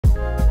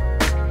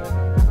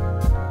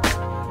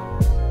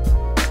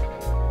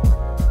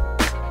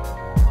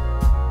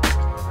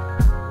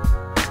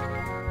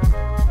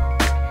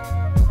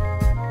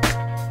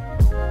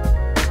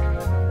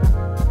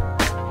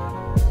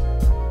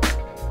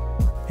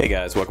Hey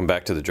guys, welcome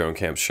back to the Drone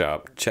Camp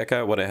Shop. Check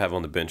out what I have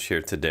on the bench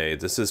here today.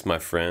 This is my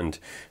friend,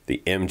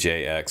 the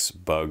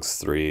MJX Bugs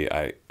 3.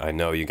 I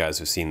know you guys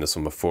have seen this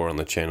one before on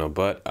the channel,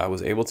 but I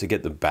was able to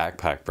get the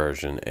backpack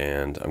version,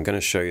 and I'm going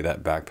to show you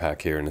that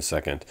backpack here in a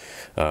second.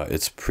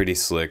 It's pretty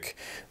slick.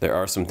 There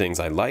are some things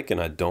I like and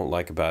I don't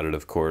like about it,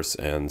 of course,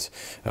 and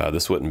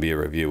this wouldn't be a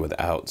review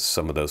without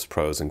some of those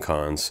pros and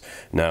cons.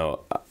 Now,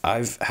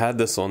 I've had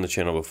this on the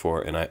channel before,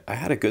 and I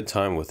had a good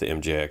time with the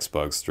MJX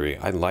Bugs 3.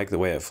 I like the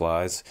way it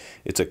flies.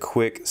 It's a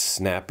quick,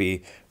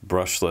 snappy,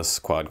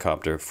 brushless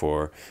quadcopter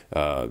for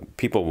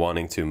people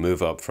wanting to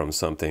move up from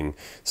something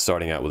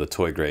starting out with a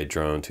toy grade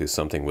drone to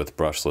something with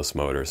brushless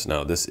motors.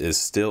 Now, this is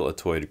still a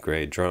toy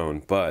grade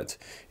drone, but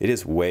it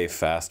is way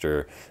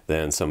faster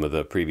than some of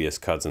the previous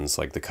cousins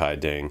like the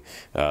Kaideng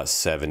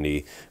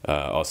 70,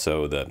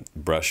 also the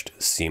brushed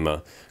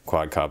SEMA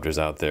quadcopters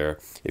out there.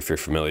 If you're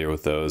familiar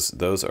with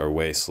those are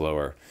way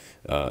slower.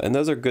 And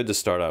those are good to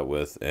start out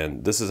with,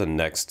 and this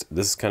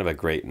is kind of a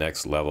great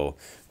next level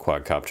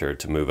quadcopter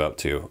to move up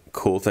to.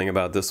 Cool thing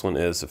about this one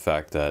is the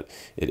fact that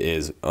it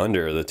is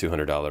under the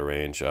 $200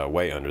 range,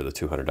 way under the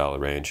 $200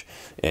 range,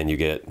 and you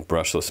get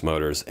brushless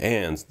motors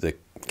and the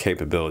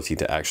capability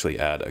to actually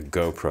add a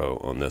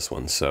GoPro on this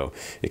one. So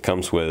it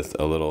comes with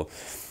a little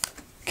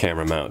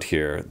camera mount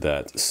here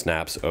that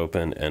snaps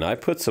open, and I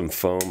put some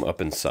foam up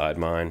inside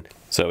mine,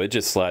 so it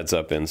just slides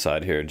up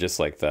inside here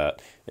just like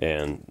that,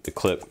 and the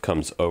clip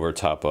comes over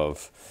top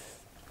of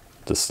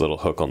this little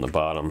hook on the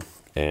bottom,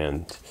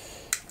 and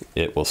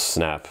it will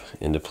snap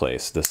into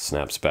place. This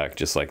snaps back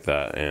just like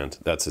that, and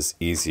that's as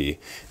easy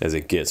as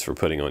it gets for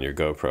putting on your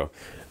GoPro.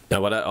 Now,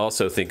 what I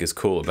also think is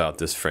cool about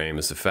this frame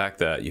is the fact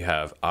that you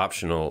have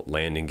optional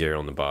landing gear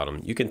on the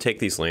bottom. You can take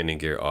these landing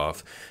gear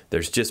off.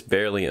 There's just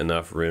barely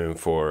enough room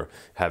for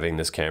having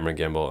this camera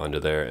gimbal under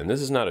there. And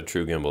this is not a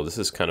true gimbal. This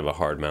is kind of a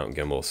hard mount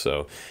gimbal.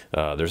 So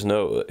there's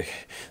no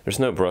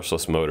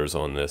brushless motors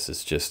on this.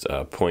 It's just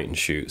point and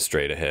shoot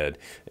straight ahead.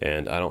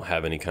 And I don't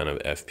have any kind of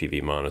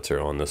FPV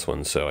monitor on this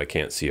one, so I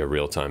can't see a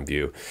real-time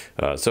view.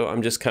 So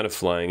I'm just kind of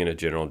flying in a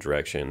general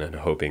direction and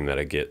hoping that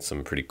I get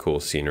some pretty cool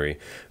scenery.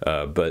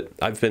 But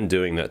I've been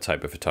doing that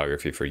type of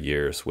photography for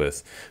years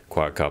with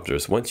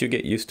quadcopters. Once you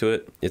get used to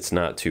it, it's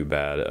not too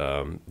bad.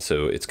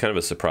 So it's kind of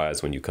a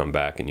surprise when you come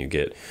back and you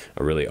get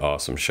a really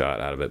awesome shot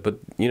out of it. But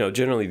you know,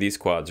 generally these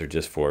quads are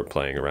just for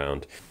playing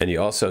around. And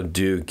you also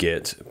do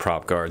get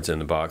prop guards in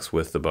the box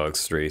with the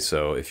Bugs 3.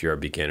 So if you're a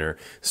beginner,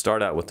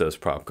 start out with those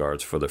prop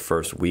guards for the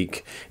first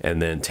week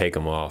and then take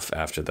them off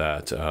after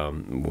that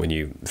when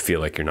you feel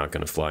like you're not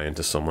going to fly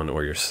into someone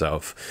or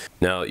yourself.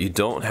 Now, you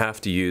don't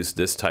have to use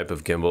this type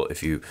of gimbal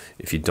if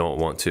you don't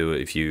want to.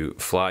 If you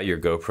fly your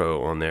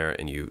GoPro on there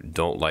and you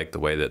don't like the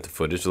way that the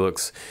footage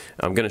looks,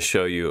 I'm going to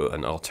show you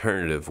an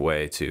alternative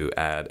way to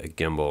add a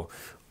gimbal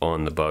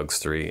on the Bugs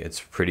 3. It's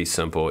pretty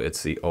simple.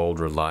 It's the old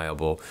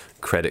reliable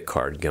credit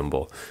card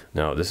gimbal.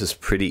 Now, this is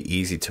pretty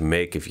easy to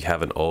make if you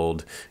have an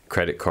old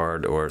credit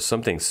card or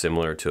something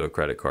similar to a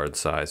credit card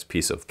size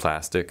piece of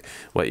plastic.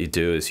 What you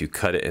do is you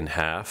cut it in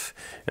half,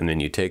 and then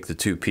you take the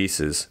two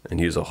pieces and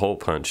use a hole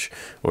punch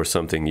or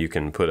something. You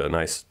can put a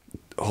nice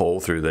hole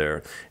through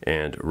there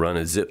and run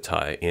a zip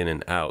tie in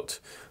and out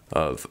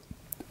of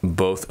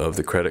both of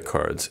the credit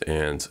cards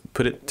and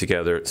put it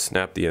together,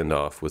 snap the end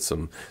off with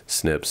some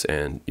snips,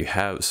 and you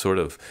have sort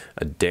of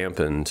a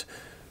dampened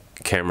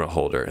camera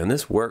holder. And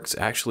this works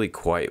actually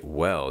quite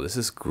well. This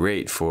is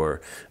great for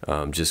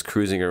just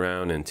cruising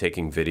around and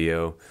taking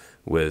video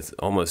with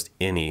almost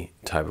any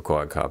type of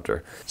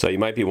quadcopter. So you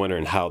might be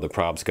wondering how the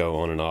props go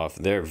on and off.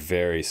 They're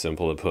very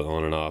simple to put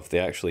on and off. They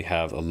actually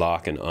have a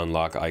lock and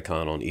unlock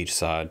icon on each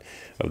side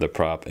of the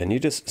prop, and you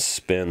just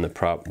spin the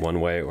prop one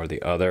way or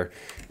the other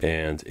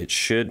and it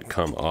should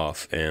come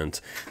off.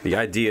 And the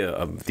idea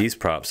of these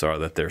props are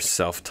that they're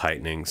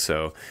self-tightening,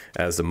 so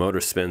as the motor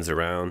spins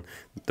around,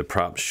 the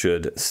prop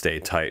should stay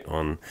tight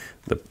on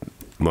the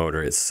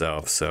motor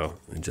itself. So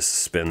just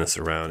spin this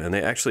around, and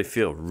they actually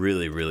feel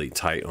really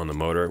tight on the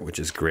motor, which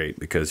is great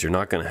because you're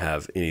not going to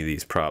have any of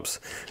these props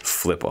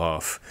flip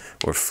off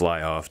or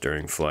fly off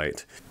during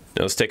flight.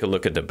 Now let's take a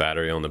look at the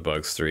battery on the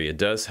Bugs 3. It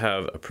does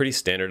have a pretty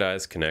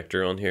standardized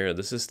connector on here.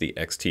 This is the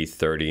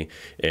XT30,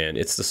 and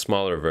it's the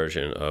smaller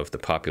version of the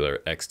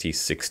popular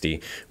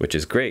XT60, which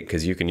is great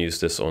because you can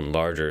use this on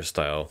larger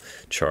style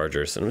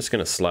chargers. And I'm just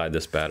going to slide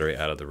this battery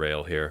out of the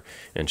rail here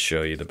and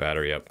show you the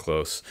battery up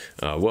close.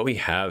 What we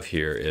have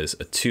here is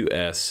a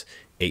 2S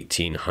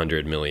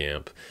 1800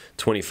 milliamp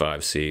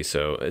 25C,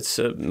 so it's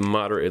a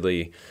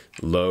moderately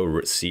low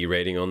C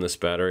rating on this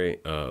battery,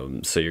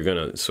 so you're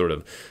gonna sort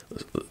of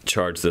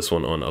charge this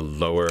one on a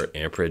lower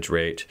amperage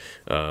rate,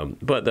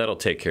 but that'll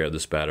take care of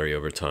this battery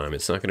over time.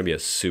 It's not going to be a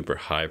super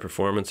high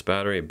performance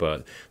battery,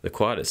 but the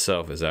quad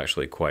itself is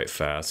actually quite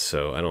fast,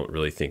 so I don't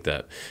really think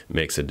that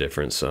makes a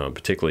difference,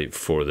 particularly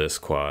for this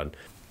quad.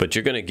 But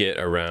you're going to get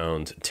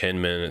around 10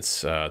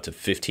 minutes to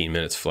 15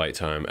 minutes flight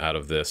time out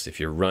of this. If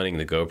you're running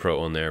the GoPro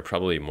on there,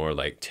 probably more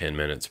like 10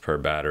 minutes per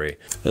battery.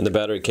 And the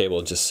battery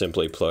cable just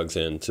simply plugs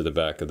into the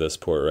back of this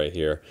port right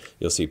here.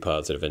 You'll see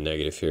positive and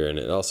negative here, and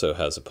it also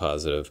has a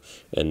positive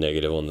and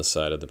negative on the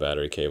side of the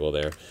battery cable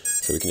there.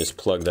 So we can just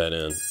plug that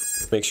in.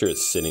 Make sure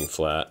it's sitting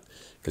flat,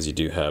 because you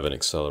do have an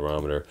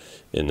accelerometer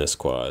in this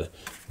quad.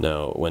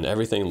 Now, when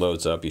everything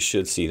loads up, you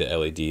should see the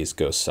LEDs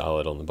go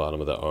solid on the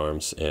bottom of the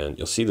arms, and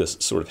you'll see this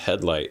sort of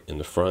headlight in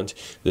the front.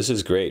 This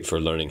is great for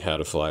learning how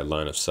to fly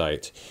line of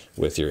sight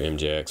with your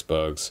MJX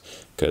Bugs,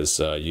 because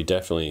you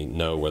definitely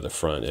know where the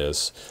front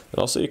is. And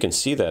also, you can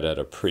see that at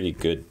a pretty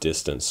good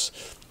distance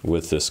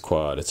with this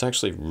quad. It's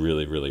actually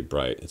really, really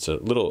bright. It's a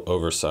little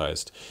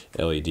oversized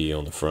LED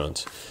on the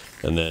front.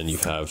 And then you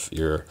have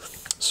your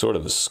sort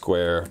of a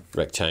square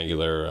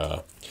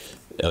rectangular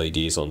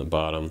LEDs on the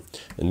bottom,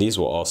 and these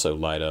will also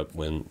light up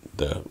when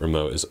the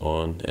remote is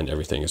on and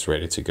everything is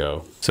ready to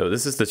go. So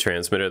this is the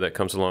transmitter that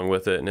comes along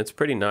with it, and it's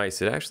pretty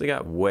nice. It actually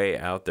got way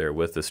out there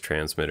with this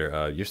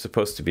transmitter. You're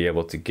supposed to be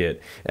able to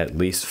get at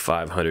least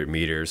 500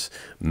 meters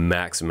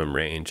maximum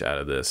range out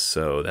of this,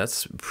 so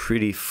that's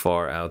pretty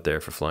far out there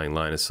for flying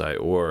line of sight,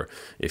 or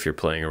if you're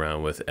playing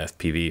around with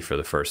FPV for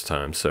the first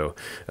time. So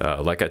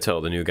like I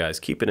tell the new guys,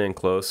 keep it in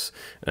close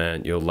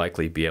and you'll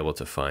likely be able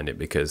to find it,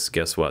 because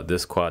guess what,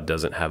 this quad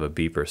doesn't have a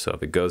beeper, so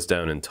if it goes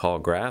down in tall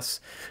grass,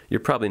 you're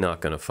probably not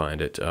going to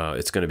find it.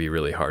 It's going to be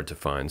really hard to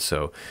find,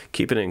 so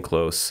keep it in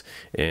close,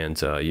 and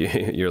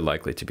you're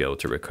likely to be able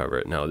to recover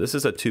it. Now, this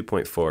is a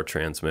 2.4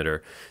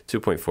 transmitter,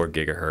 2.4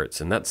 gigahertz,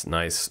 and that's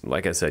nice.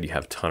 Like I said, you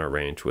have a ton of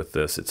range with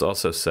this. It's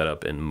also set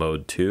up in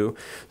mode 2,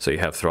 so you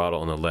have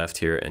throttle on the left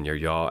here and your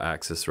yaw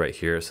axis right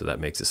here, so that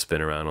makes it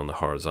spin around on the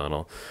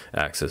horizontal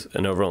axis.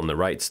 And over on the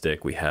right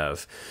stick, we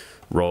have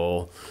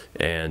roll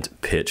and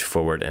pitch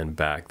forward and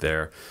back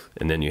there,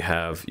 and then you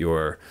have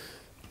your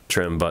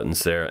trim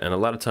buttons there. And a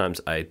lot of times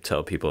I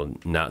tell people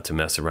not to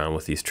mess around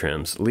with these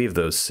trims, leave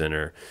those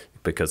center,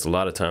 because a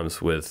lot of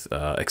times with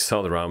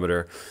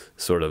accelerometer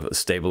sort of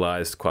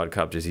stabilized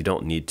quadcopters, you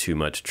don't need too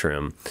much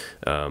trim,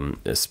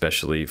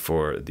 especially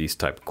for these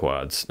type of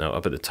quads. Now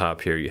up at the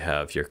top here you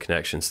have your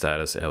connection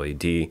status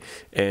LED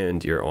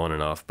and your on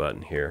and off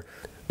button here.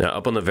 Now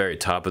up on the very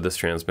top of this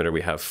transmitter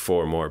we have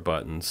 4 more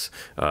buttons.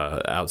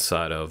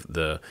 Outside of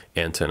the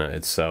antenna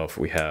itself,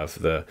 we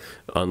have the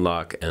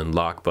unlock and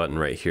lock button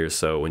right here.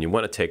 So when you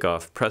want to take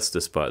off, press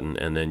this button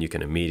and then you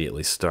can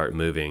immediately start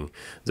moving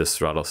this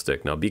throttle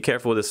stick. Now be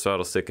careful with this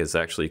throttle stick, is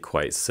actually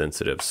quite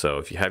sensitive. So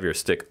if you have your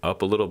stick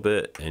up a little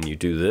bit and you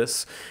do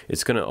this,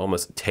 it's going to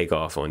almost take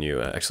off on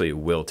you. Actually, it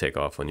will take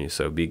off on you.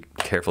 So be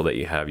careful that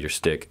you have your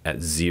stick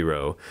at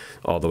 0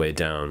 all the way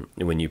down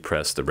when you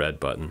press the red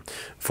button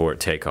for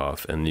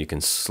takeoff, and you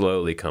can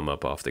slowly come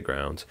up off the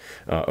ground.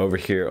 Over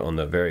here on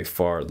the very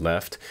far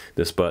left,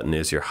 this button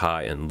is your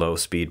high and low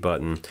speed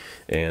button,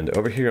 and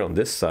over here on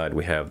this side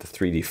we have the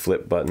 3D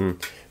flip button,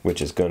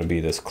 which is going to be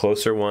this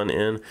closer one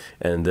in,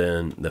 and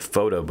then the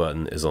photo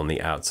button is on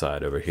the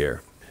outside over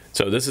here.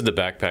 So this is the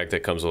backpack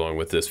that comes along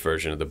with this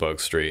version of the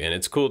Bugs 3, and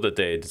it's cool that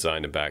they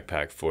designed a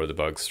backpack for the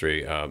Bugs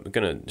 3. I'm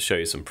going to show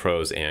you some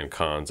pros and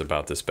cons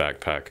about this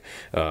backpack,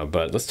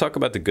 but let's talk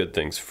about the good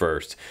things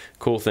first.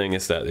 Cool thing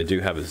is that they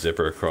do have a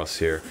zipper across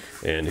here,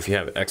 and if you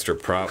have extra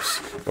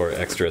props or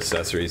extra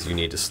accessories you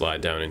need to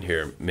slide down in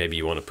here, maybe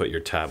you want to put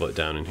your tablet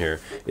down in here,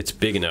 it's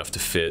big enough to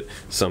fit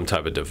some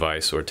type of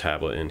device or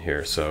tablet in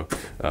here. So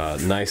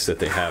nice that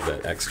they have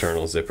that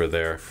external zipper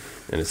there.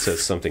 And it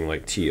says something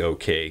like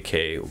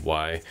TOKKY.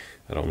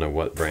 I don't know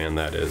what brand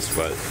that is,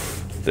 but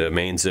the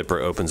main zipper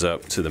opens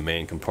up to the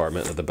main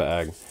compartment of the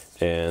bag.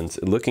 And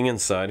looking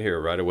inside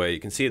here right away, you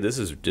can see this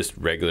is just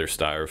regular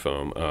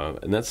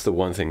styrofoam. And that's the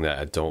one thing that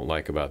I don't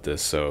like about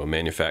this. So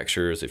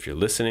manufacturers, if you're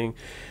listening,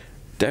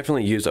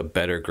 definitely use a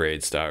better grade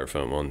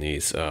styrofoam on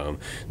these.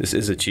 This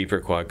is a cheaper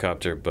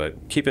quadcopter,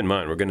 but keep in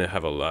mind we're going to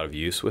have a lot of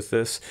use with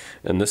this,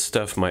 and this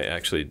stuff might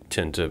actually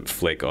tend to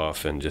flake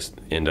off and just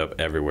end up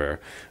everywhere.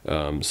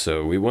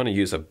 So we want to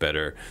use a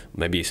better,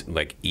 maybe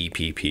like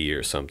EPP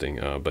or something,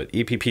 but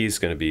EPP is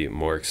going to be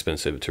more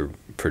expensive to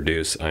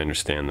produce, I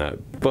understand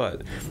that.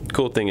 But the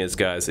cool thing is,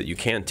 guys, that you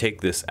can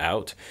take this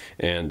out,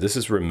 and this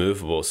is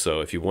removable,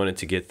 so if you wanted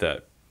to get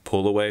that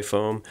pull away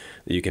foam,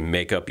 you can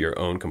make up your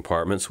own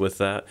compartments with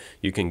that.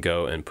 You can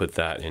go and put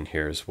that in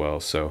here as well.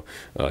 So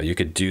you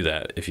could do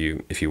that if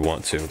you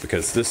want to,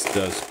 because this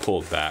does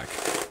pull back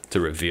to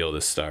reveal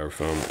this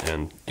styrofoam,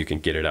 and you can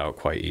get it out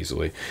quite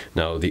easily.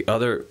 Now the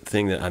other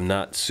thing that I'm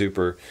not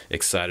super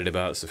excited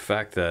about is the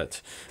fact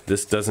that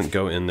this doesn't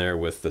go in there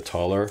with the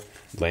taller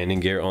landing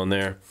gear on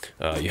there.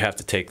 You have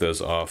to take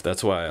those off.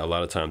 That's why a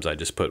lot of times I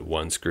just put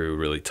one screw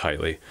really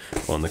tightly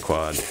on the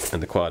quad,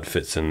 and the quad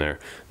fits in there.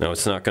 Now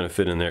it's not going to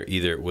fit in there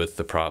either with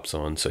the props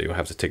on, so you'll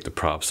have to take the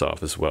props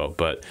off as well.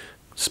 But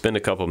spend a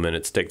couple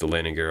minutes, take the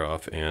landing gear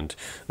off, and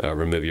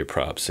remove your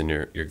props, and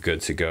you're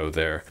good to go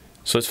there.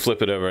 So let's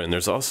flip it over, and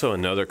there's also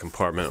another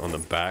compartment on the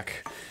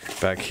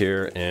back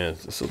here, and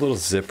it's a little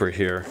zipper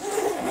here.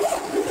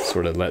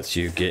 sort of lets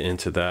you get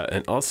into that.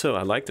 And also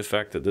I like the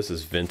fact that this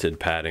is vented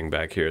padding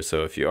back here,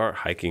 so if you are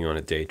hiking on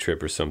a day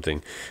trip or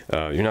something,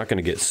 you're not going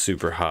to get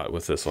super hot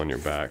with this on your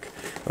back.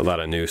 A lot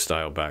of new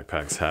style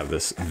backpacks have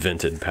this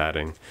vented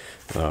padding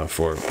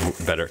for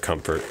better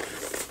comfort.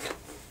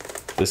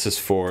 This is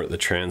for the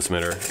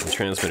transmitter. The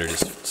transmitter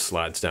just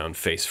slides down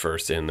face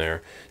first in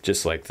there,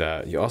 just like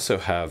that. You also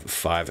have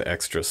 5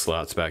 extra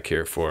slots back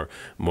here for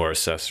more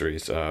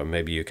accessories.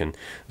 Maybe you can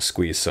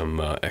squeeze some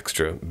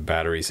extra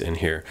batteries in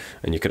here.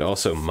 And you could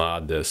also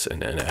mod this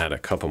and add a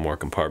couple more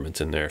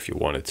compartments in there if you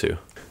wanted to.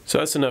 So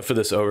that's enough for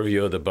this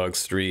overview of the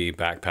Bugs 3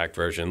 backpack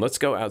version. Let's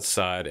go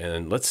outside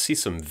and let's see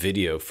some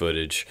video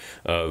footage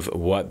of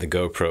what the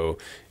GoPro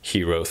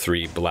Hero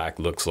 3 Black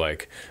looks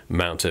like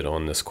mounted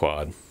on this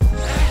quad.